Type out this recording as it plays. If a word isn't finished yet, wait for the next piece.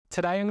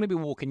Today I'm going to be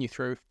walking you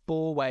through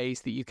 4 ways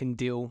that you can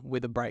deal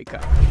with a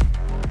breakup.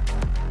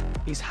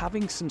 Is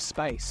having some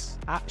space.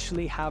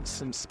 Actually have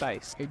some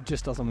space. It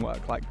just doesn't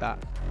work like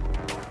that.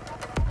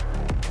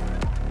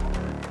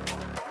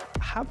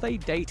 Have they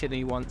dated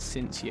anyone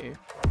since you?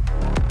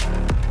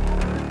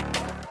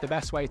 The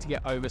best way to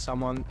get over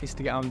someone is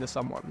to get under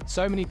someone.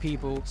 So many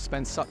people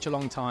spend such a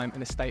long time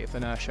in a state of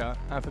inertia,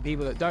 and for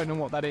people that don't know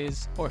what that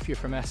is, or if you're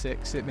from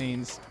Essex, it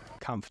means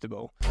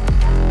comfortable.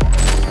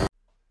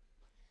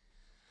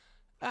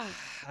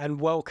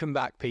 And welcome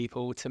back,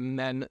 people, to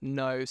Men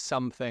Know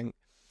Something.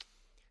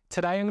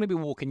 Today I'm going to be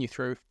walking you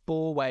through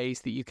 4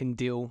 ways that you can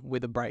deal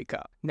with a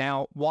breakup.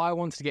 Now, why I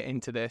wanted to get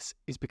into this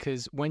is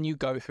because when you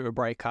go through a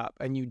breakup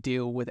and you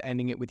deal with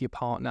ending it with your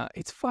partner,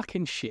 it's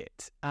fucking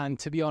shit. And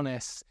to be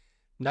honest,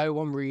 no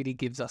one really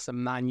gives us a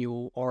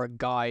manual or a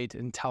guide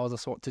and tells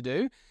us what to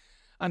do.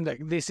 And look,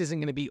 this isn't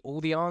going to be all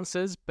the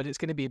answers, but it's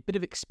going to be a bit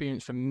of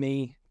experience from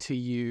me to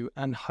you,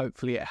 and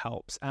hopefully it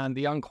helps. And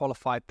the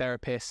unqualified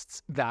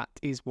therapists, that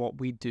is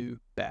what we do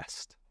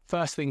best.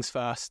 First things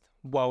first,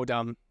 well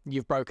done.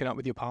 You've broken up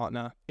with your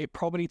partner. It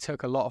probably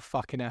took a lot of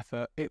fucking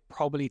effort. It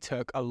probably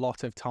took a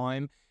lot of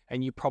time,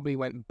 and you probably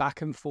went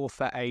back and forth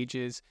for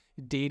ages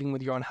dealing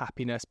with your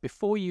unhappiness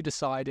before you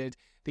decided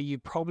that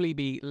you'd probably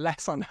be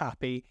less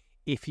unhappy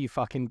if you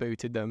fucking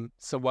booted them.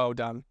 So well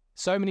done.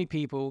 So many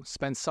people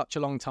spend such a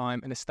long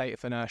time in a state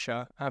of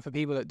inertia, and for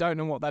people that don't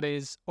know what that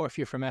is, or if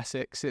you're from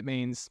Essex, it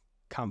means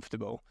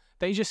comfortable.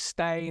 They just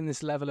stay in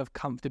this level of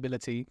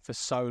comfortability for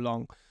so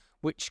long,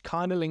 which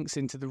kind of links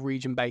into the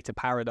region beta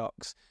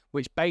paradox,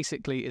 which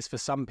basically is, for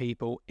some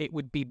people, it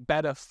would be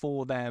better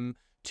for them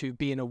to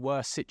be in a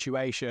worse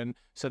situation,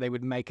 so they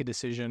would make a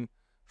decision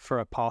for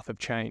a path of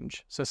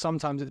change. So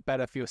sometimes it's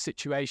better for your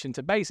situation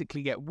to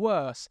basically get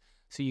worse,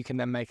 so you can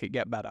then make it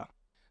get better.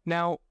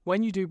 Now,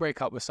 when you do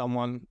break up with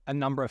someone, a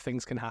number of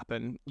things can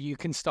happen. You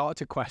can start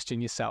to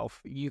question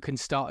yourself. You can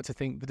start to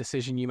think the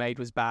decision you made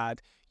was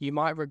bad. You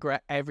might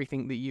regret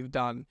everything that you've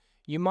done.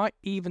 You might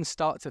even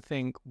start to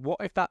think, what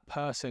if that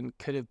person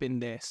could have been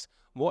this?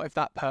 What if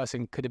that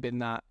person could have been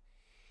that?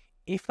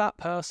 If that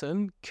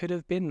person could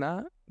have been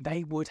that,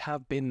 they would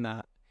have been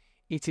that.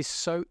 It is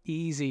so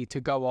easy to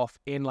go off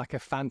in like a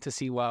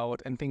fantasy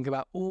world and think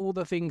about all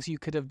the things you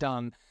could have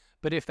done.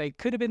 But if they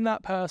could have been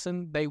that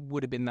person, they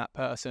would have been that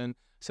person.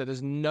 So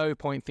there's no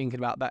point thinking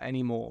about that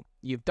anymore.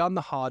 You've done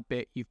the hard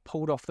bit. You've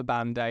pulled off the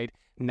Band-Aid.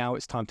 Now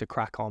it's time to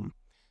crack on.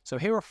 So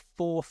here are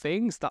 4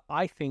 things that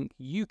I think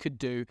you could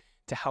do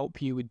to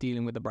help you with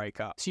dealing with the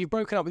breakup. So you've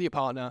broken up with your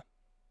partner.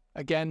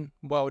 Again,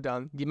 well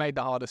done. You made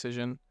the hard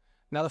decision.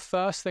 Now the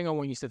first thing I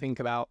want you to think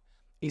about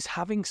is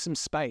having some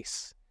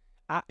space.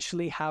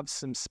 Actually have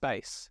some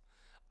space.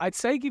 I'd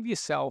say give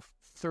yourself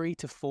 3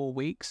 to 4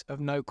 weeks of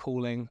no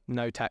calling,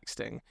 no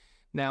texting.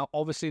 Now,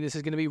 obviously, this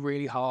is going to be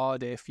really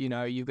hard if,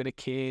 you've got a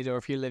kid or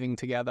if you're living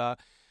together.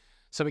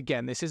 So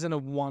again, this isn't a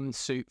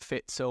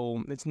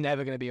one-suit-fits-all. It's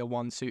never going to be a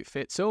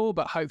one-suit-fits-all,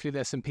 but hopefully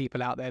there's some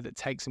people out there that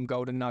take some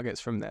golden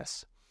nuggets from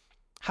this.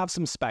 Have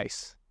some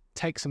space.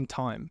 Take some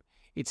time.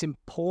 It's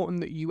important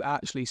that you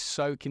actually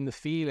soak in the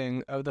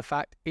feeling of the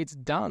fact it's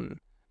done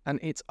and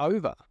it's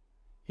over,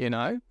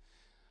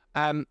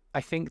 I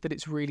think that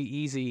it's really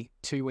easy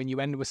to, when you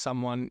end with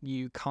someone,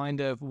 you kind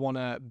of want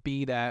to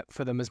be there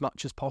for them as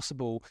much as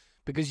possible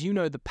because you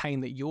know the pain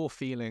that you're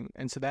feeling,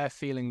 and so they're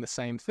feeling the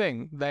same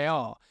thing. They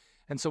are.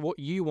 And so what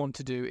you want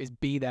to do is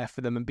be there for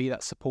them and be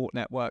that support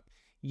network.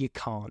 You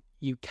can't.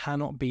 You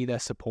cannot be their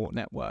support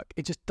network.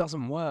 It just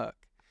doesn't work.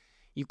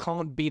 You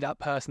can't be that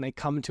person they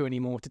come to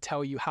anymore to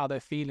tell you how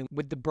they're feeling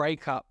with the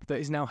breakup that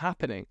is now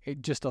happening.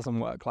 It just doesn't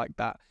work like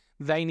that.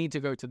 They need to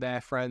go to their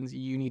friends,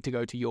 you need to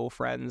go to your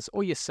friends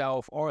or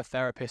yourself or a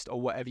therapist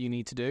or whatever you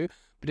need to do.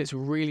 But it's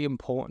really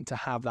important to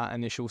have that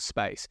initial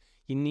space.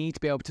 You need to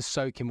be able to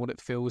soak in what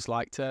it feels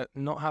like to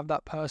not have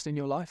that person in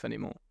your life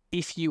anymore.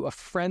 If you are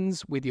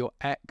friends with your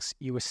ex,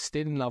 you are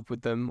still in love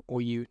with them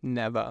or you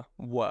never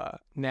were.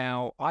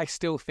 Now, I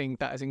still think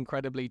that is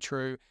incredibly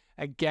true.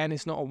 Again,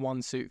 it's not a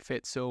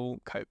one-suit-fits-all,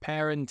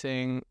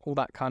 co-parenting, all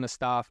that kind of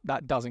stuff.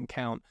 That doesn't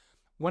count.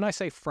 When I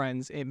say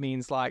friends, it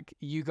means like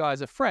you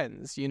guys are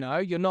friends, you're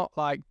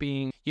not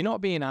being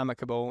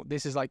amicable.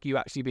 This is like you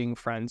actually being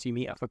friends. You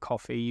meet up for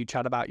coffee, you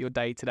chat about your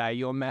day to day,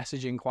 you're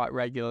messaging quite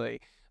regularly.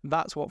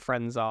 That's what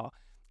friends are.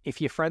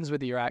 If you're friends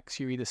with your ex,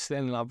 you're either still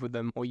in love with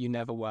them or you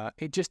never were.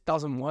 It just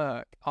doesn't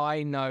work.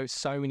 I know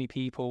so many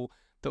people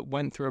that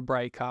went through a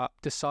breakup,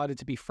 decided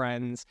to be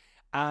friends,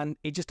 and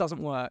it just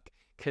doesn't work.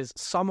 Because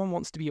someone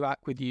wants to be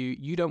back with you,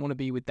 you don't want to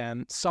be with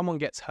them, someone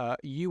gets hurt,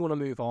 you want to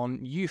move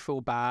on, you feel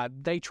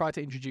bad, they try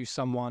to introduce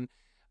someone,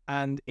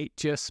 and it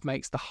just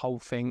makes the whole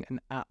thing an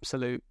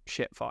absolute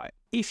shit fight.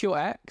 If your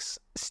ex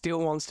still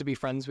wants to be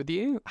friends with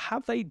you,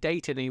 have they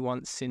dated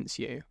anyone since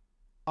you?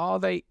 Are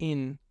they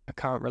in a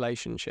current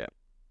relationship?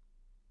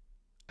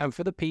 And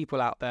for the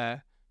people out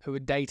there who are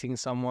dating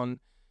someone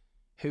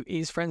who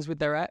is friends with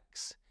their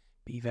ex,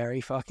 be very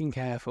fucking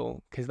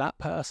careful, because that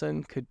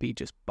person could be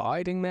just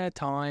biding their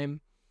time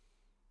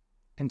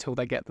until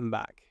they get them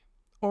back,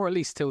 or at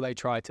least till they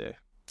try to.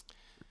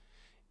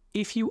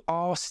 If you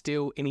are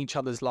still in each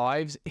other's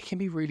lives, it can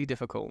be really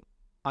difficult.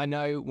 I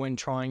know when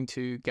trying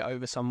to get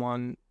over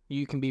someone,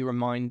 you can be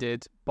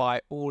reminded by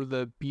all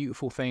the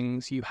beautiful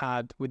things you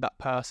had with that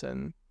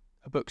person,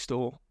 a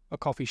bookstore, a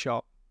coffee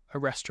shop, a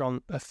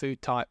restaurant, a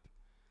food type,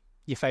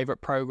 your favorite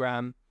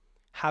program.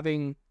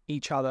 Having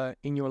each other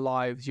in your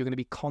lives, you're going to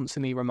be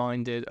constantly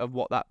reminded of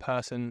what that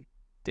person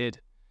did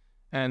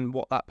and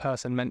what that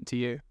person meant to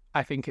you.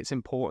 I think it's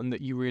important that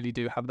you really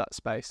do have that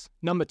space.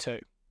 Number 2,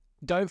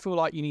 don't feel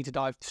like you need to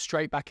dive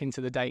straight back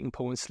into the dating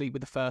pool and sleep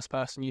with the first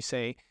person you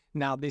see.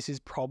 Now, this is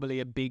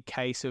probably a big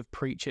case of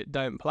preach it,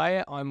 don't play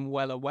it. I'm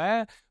well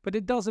aware, but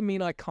it doesn't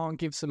mean I can't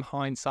give some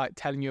hindsight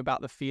telling you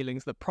about the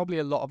feelings that probably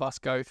a lot of us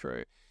go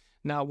through.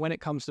 Now, when it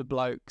comes to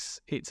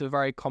blokes, it's a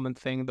very common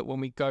thing that when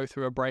we go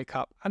through a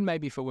breakup, and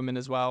maybe for women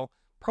as well,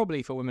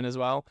 probably for women as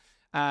well,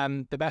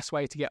 the best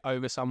way to get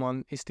over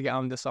someone is to get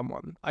under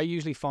someone. I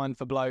usually find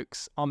for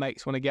blokes, our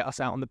mates want to get us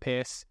out on the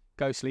piss,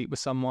 go sleep with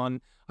someone.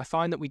 I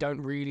find that we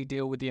don't really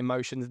deal with the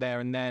emotions there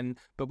and then,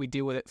 but we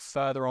deal with it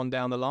further on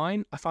down the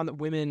line. I find that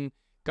women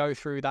go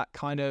through that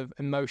kind of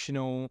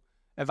emotional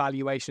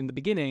evaluation in the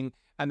beginning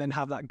and then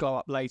have that go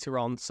up later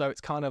on. So it's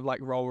kind of like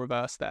role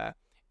reverse there.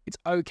 It's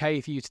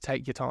okay for you to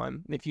take your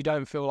time. If you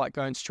don't feel like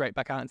going straight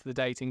back out into the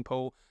dating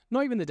pool,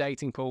 not even the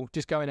dating pool,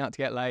 just going out to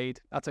get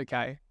laid, that's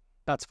okay.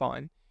 That's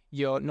fine.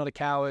 You're not a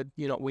coward.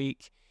 You're not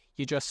weak.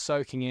 You're just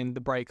soaking in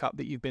the breakup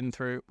that you've been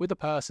through with a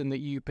person that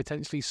you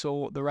potentially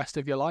saw the rest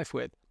of your life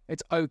with.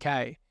 It's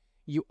okay.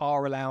 You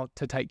are allowed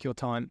to take your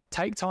time.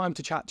 Take time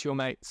to chat to your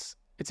mates.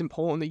 It's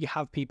important that you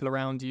have people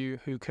around you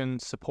who can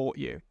support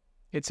you.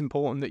 It's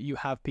important that you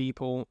have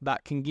people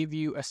that can give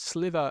you a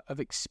sliver of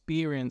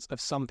experience of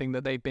something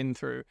that they've been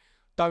through.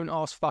 Don't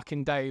ask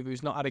fucking Dave,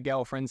 who's not had a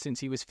girlfriend since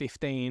he was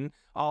 15.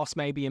 Ask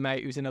maybe a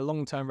mate who's in a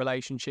long-term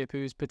relationship,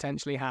 who's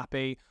potentially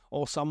happy,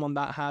 or someone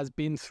that has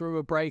been through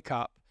a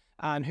breakup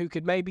and who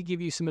could maybe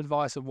give you some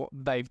advice of what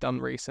they've done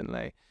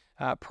recently.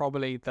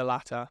 Probably the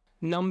latter.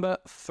 Number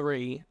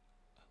 3,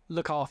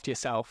 look after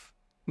yourself.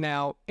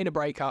 Now, in a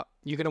breakup,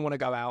 you're going to want to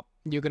go out.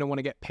 You're going to want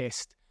to get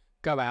pissed.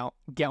 Go out,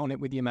 get on it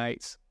with your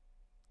mates.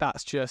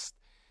 That's just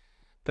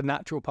the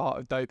natural part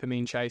of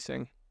dopamine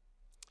chasing.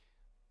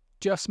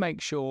 Just make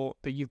sure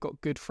that you've got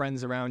good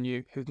friends around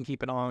you who can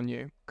keep an eye on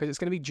you, because it's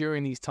going to be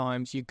during these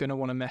times you're going to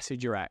want to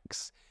message your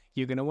ex.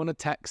 You're going to want to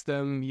text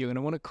them. You're going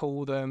to want to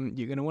call them.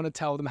 You're going to want to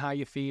tell them how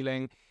you're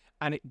feeling.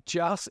 And it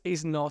just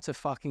is not a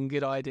fucking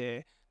good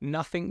idea.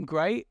 Nothing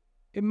great,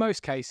 in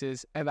most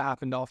cases, ever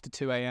happened after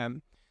 2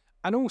 a.m.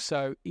 And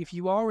also, if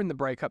you are in the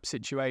breakup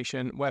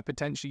situation where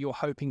potentially you're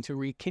hoping to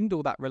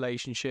rekindle that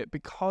relationship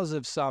because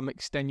of some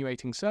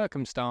extenuating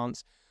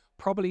circumstance,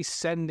 probably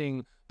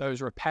sending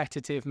those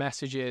repetitive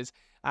messages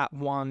at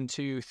 1,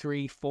 2,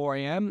 3, 4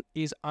 a.m.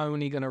 is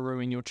only going to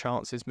ruin your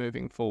chances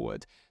moving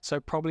forward. So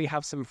probably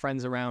have some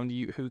friends around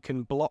you who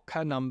can block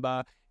her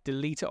number,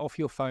 delete it off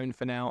your phone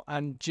for now,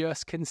 and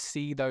just can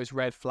see those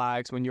red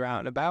flags when you're out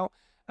and about,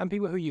 and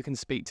people who you can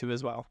speak to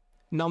as well.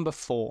 Number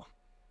 4,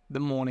 the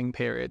mourning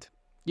period.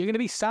 You're going to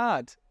be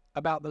sad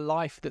about the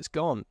life that's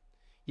gone.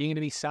 You're going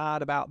to be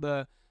sad about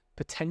the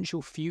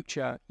potential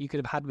future you could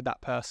have had with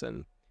that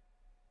person.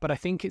 But I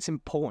think it's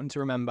important to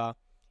remember,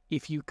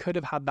 if you could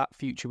have had that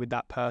future with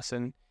that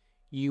person,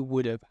 you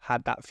would have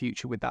had that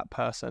future with that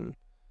person.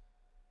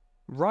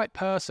 Right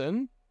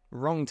person,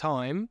 wrong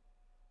time,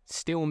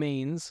 still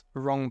means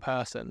wrong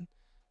person.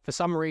 For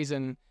some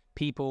reason,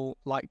 people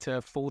like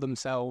to fool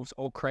themselves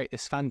or create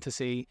this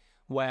fantasy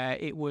where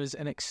it was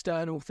an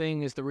external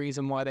thing as the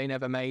reason why they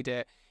never made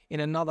it.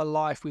 In another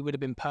life, we would have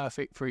been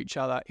perfect for each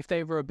other. If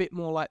they were a bit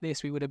more like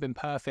this, we would have been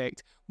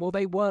perfect. Well,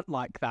 they weren't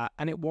like that,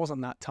 and it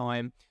wasn't that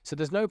time. So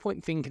there's no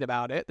point thinking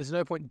about it. There's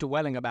no point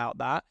dwelling about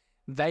that.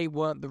 They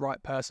weren't the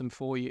right person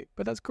for you.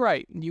 But that's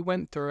great. You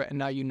went through it, and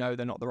now you know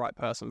they're not the right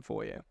person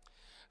for you.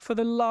 For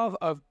the love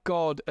of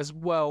God as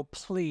well,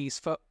 please,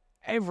 for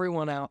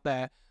everyone out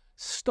there,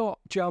 stop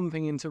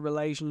jumping into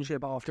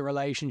relationship after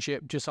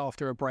relationship just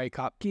after a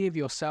breakup. Give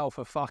yourself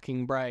a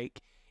fucking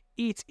break.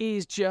 It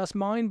is just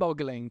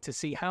mind-boggling to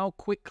see how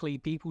quickly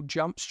people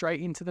jump straight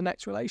into the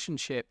next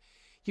relationship.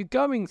 You're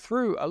going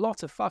through a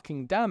lot of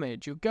fucking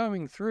damage. You're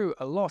going through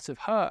a lot of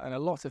hurt and a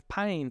lot of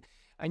pain.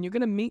 And you're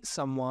going to meet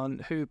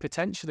someone who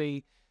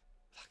potentially,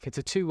 it's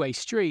a two-way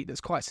street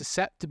that's quite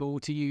susceptible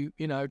to you,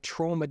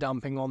 trauma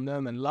dumping on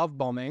them and love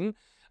bombing.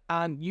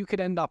 And you could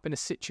end up in a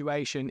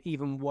situation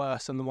even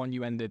worse than the one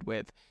you ended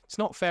with. It's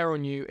not fair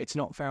on you. It's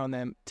not fair on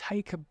them.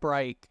 Take a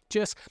break.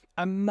 Just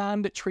a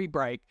mandatory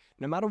break.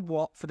 No matter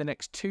what, for the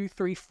next 2,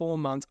 3, 4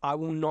 months, I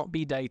will not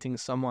be dating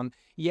someone.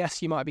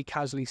 Yes, you might be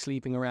casually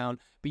sleeping around,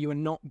 but you are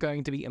not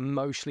going to be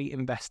emotionally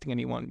investing in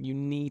anyone. You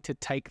need to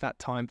take that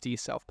time to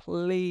yourself.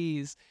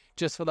 Please,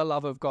 just for the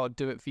love of God,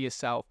 do it for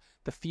yourself.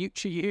 The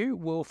future you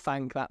will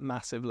thank that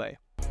massively.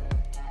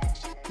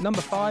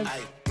 Number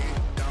 5.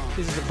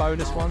 This is a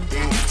bonus one.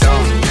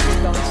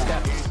 Done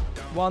steps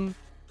 1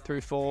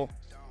 through 4.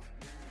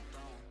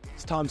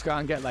 It's time to go out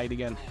and get laid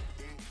again.